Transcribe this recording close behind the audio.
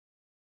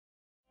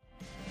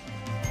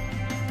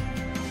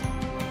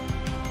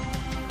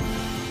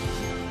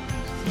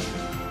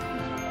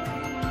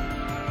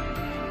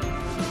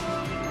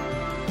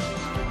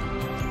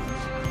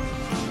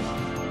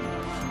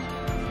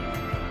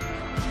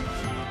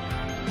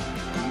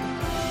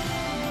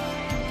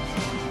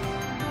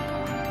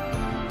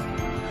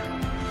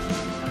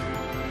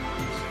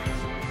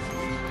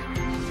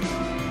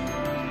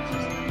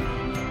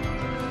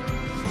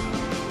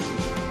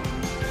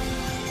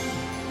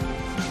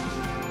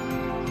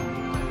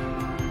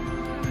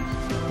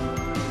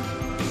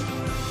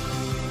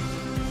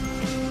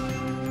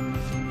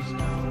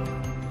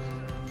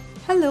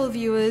Hello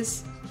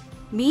viewers,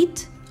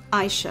 meet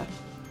Aisha.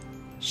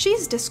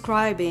 She's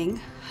describing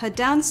her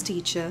dance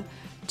teacher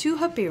to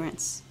her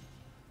parents.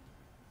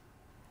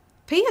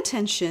 Pay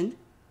attention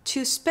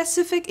to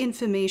specific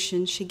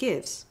information she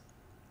gives.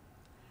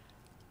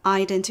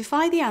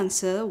 Identify the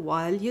answer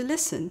while you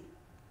listen.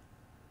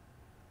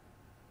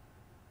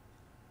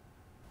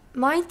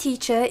 My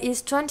teacher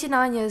is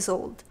 29 years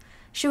old.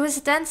 She was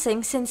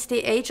dancing since the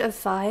age of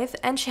 5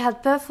 and she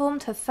had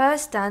performed her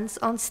first dance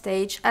on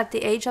stage at the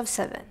age of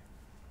 7.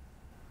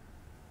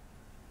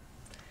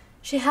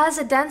 She has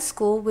a dance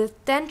school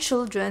with 10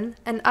 children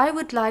and I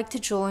would like to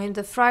join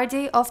the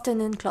Friday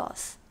afternoon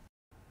class.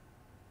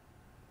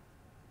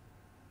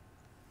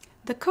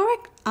 The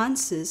correct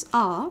answers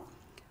are: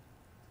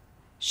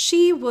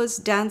 she was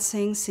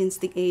dancing since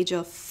the age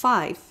of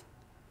 5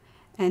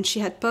 and she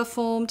had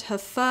performed her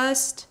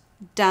first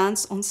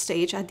dance on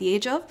stage at the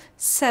age of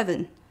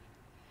 7.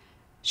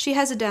 She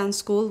has a dance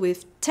school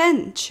with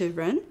 10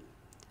 children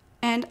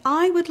and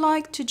I would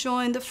like to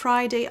join the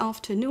Friday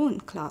afternoon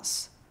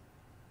class.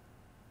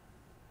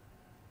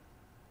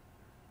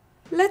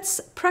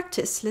 Let's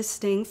practice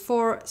listening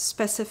for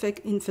specific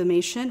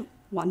information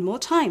one more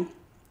time.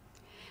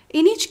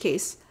 In each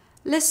case,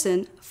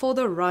 listen for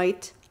the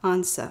right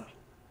answer.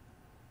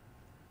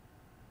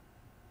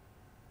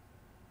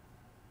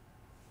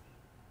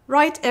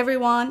 Right,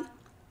 everyone?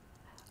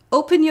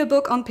 Open your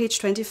book on page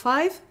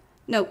 25.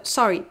 No,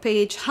 sorry,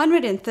 page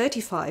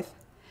 135.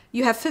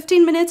 You have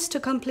 15 minutes to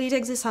complete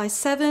exercise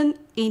 7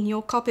 in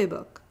your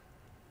copybook.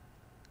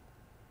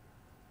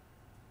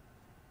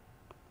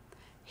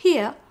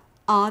 Here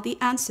are the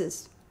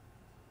answers.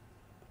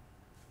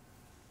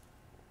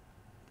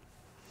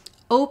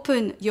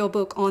 Open your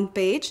book on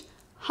page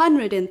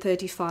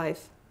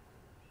 135.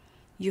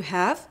 You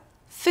have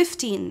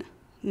 15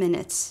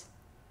 minutes.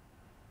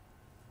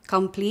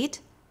 Complete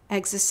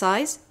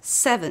exercise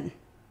 7.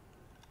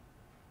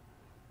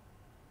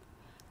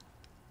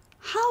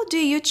 How do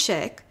you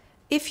check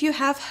if you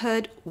have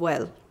heard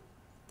well?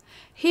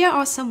 Here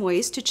are some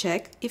ways to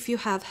check if you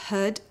have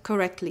heard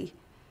correctly.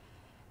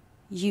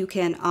 You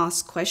can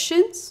ask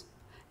questions.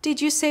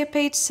 Did you say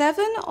page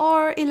 7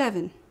 or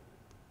 11?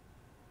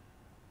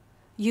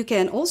 You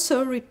can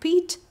also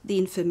repeat the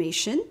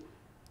information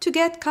to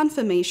get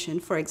confirmation.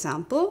 For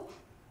example,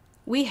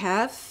 we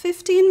have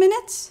 15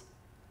 minutes.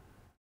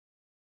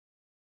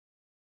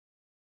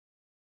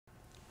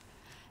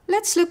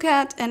 Let's look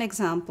at an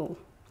example.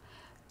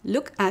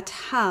 Look at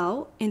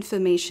how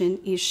information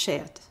is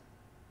shared.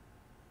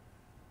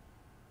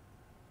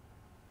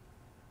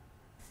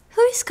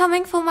 Who is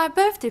coming for my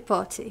birthday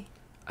party?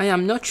 I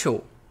am not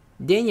sure.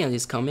 Daniel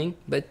is coming,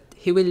 but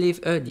he will leave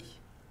early.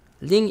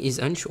 Ling is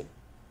unsure.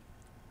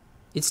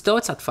 It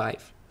starts at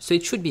 5, so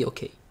it should be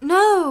okay.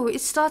 No,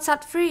 it starts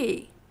at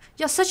 3.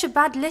 You're such a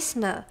bad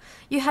listener.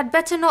 You had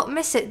better not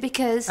miss it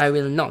because... I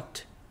will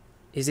not.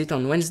 Is it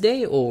on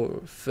Wednesday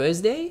or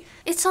Thursday?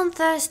 It's on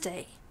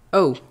Thursday.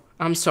 Oh,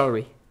 I'm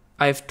sorry.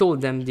 I've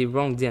told them the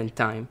wrong day and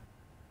time.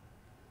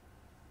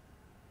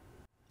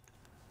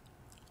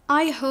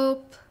 I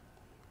hope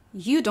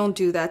you don't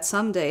do that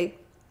someday.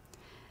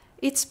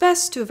 It's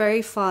best to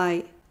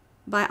verify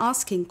by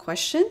asking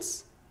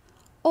questions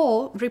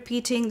or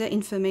repeating the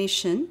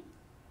information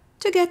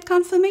to get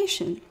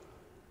confirmation.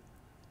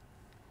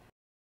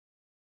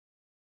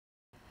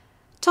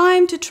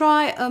 Time to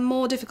try a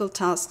more difficult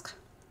task.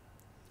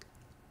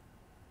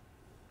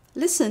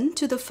 Listen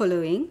to the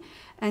following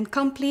and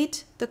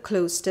complete the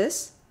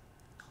closest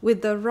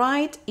with the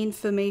right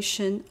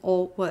information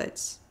or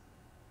words.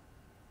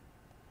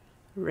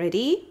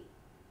 Ready?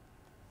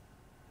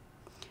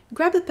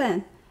 Grab a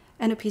pen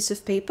and a piece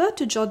of paper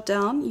to jot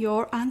down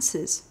your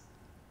answers.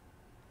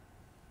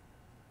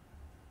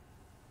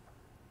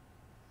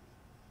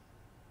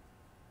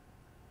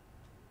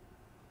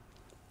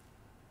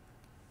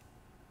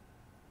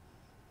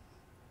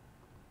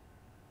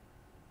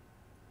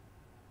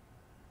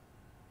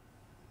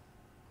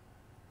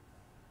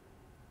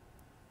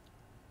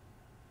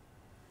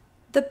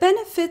 The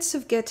benefits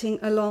of getting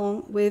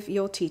along with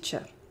your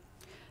teacher.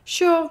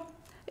 Sure,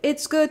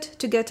 it's good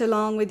to get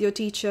along with your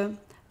teacher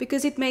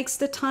because it makes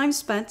the time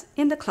spent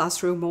in the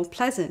classroom more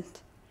pleasant.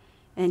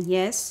 And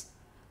yes,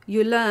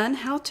 you learn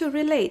how to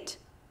relate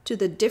to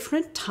the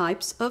different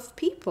types of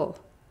people.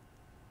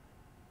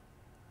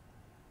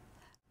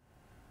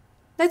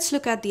 Let's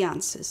look at the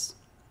answers.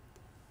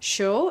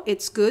 Sure,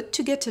 it's good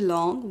to get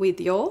along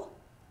with your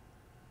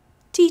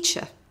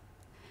teacher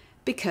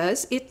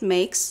because it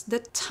makes the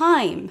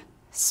time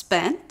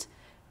spent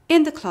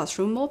in the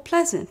classroom more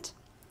pleasant.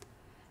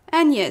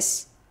 And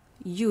yes,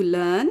 you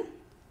learn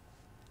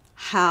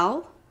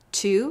how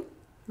to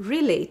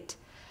relate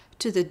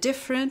to the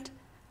different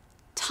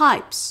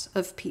types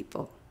of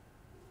people.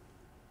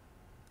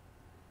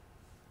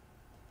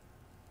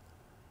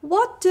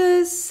 What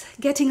does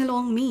getting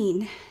along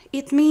mean?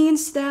 It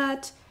means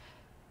that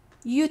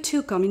you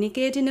two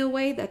communicate in a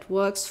way that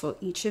works for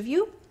each of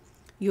you.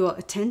 You are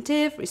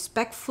attentive,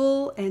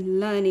 respectful, and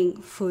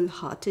learning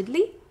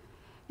full-heartedly.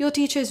 Your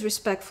teacher is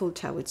respectful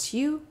towards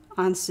you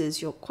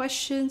answers your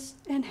questions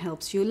and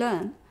helps you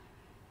learn.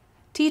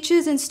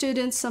 Teachers and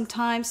students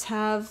sometimes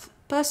have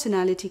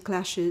personality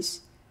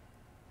clashes,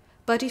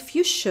 but if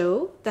you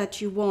show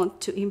that you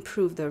want to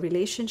improve the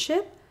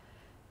relationship,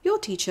 your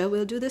teacher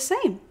will do the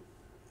same.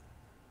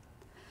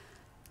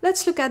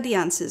 Let's look at the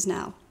answers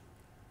now.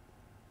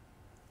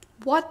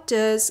 What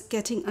does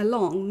getting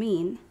along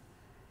mean?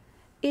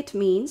 It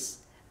means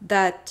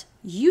that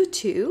you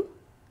two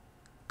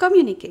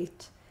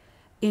communicate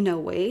in a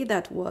way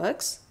that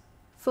works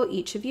for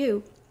each of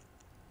you.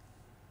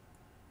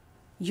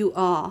 You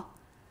are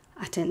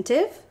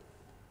attentive,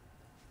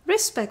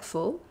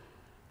 respectful,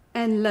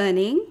 and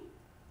learning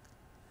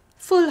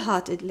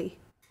full-heartedly.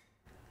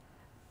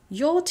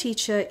 Your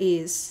teacher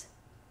is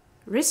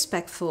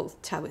respectful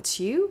towards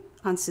you,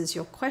 answers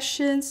your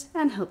questions,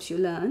 and helps you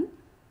learn.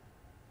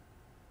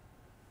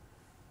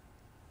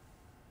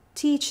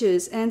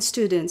 Teachers and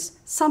students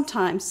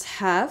sometimes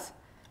have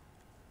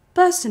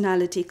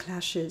personality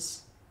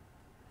clashes.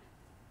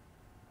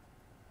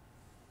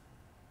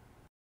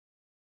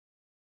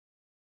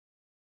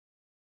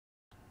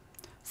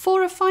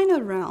 For a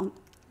final round,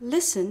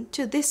 listen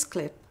to this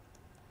clip.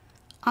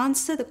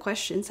 Answer the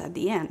questions at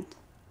the end.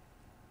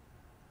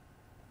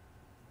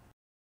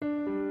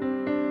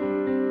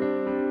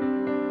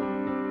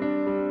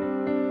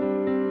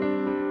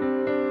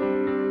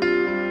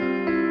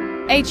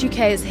 Age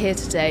UK is here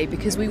today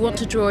because we want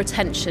to draw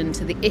attention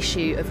to the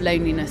issue of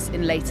loneliness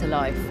in later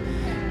life.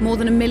 More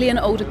than 1 million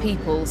older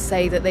people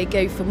say that they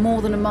go for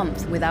more than a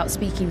month without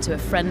speaking to a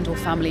friend or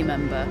family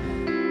member.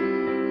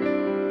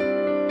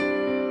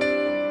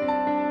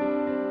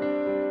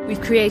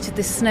 We've created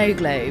this snow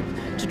globe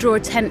to draw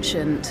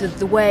attention to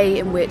the way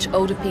in which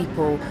older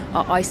people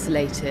are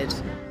isolated.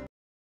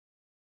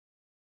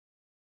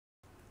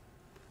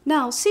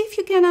 Now, see if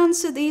you can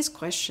answer these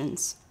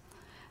questions.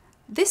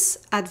 This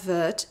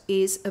advert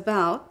is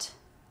about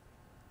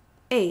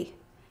A.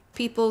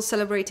 People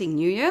celebrating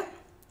New Year,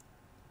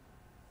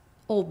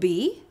 or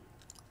B.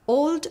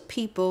 Old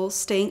people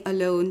staying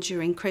alone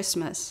during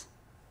Christmas.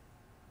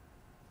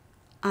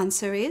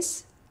 Answer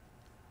is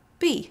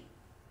B.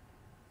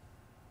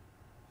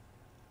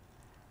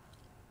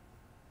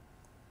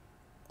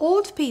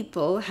 Old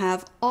people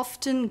have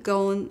often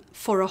gone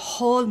for a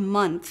whole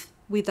month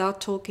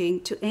without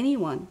talking to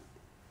anyone.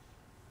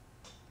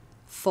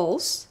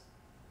 False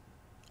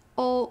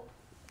or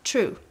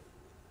true?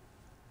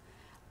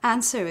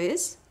 Answer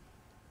is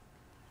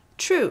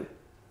true.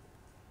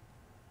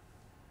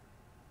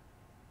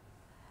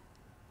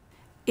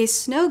 A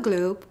snow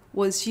globe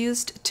was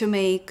used to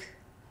make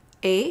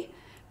A.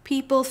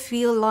 People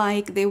feel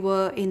like they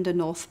were in the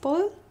North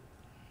Pole,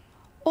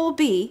 or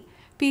B.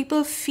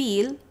 People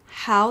feel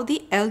how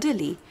the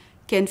elderly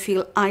can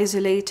feel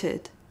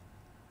isolated.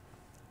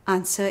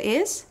 Answer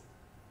is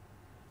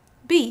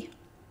B.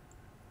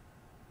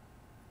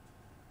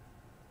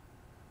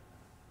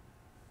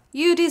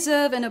 You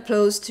deserve an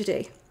applause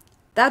today.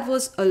 That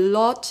was a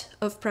lot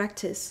of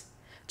practice.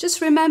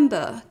 Just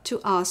remember to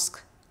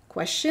ask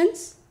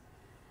questions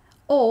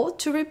or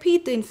to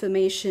repeat the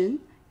information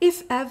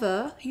if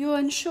ever you're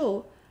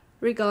unsure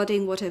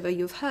regarding whatever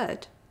you've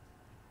heard.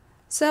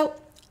 So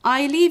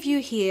I leave you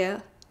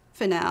here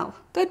for now.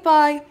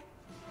 Goodbye.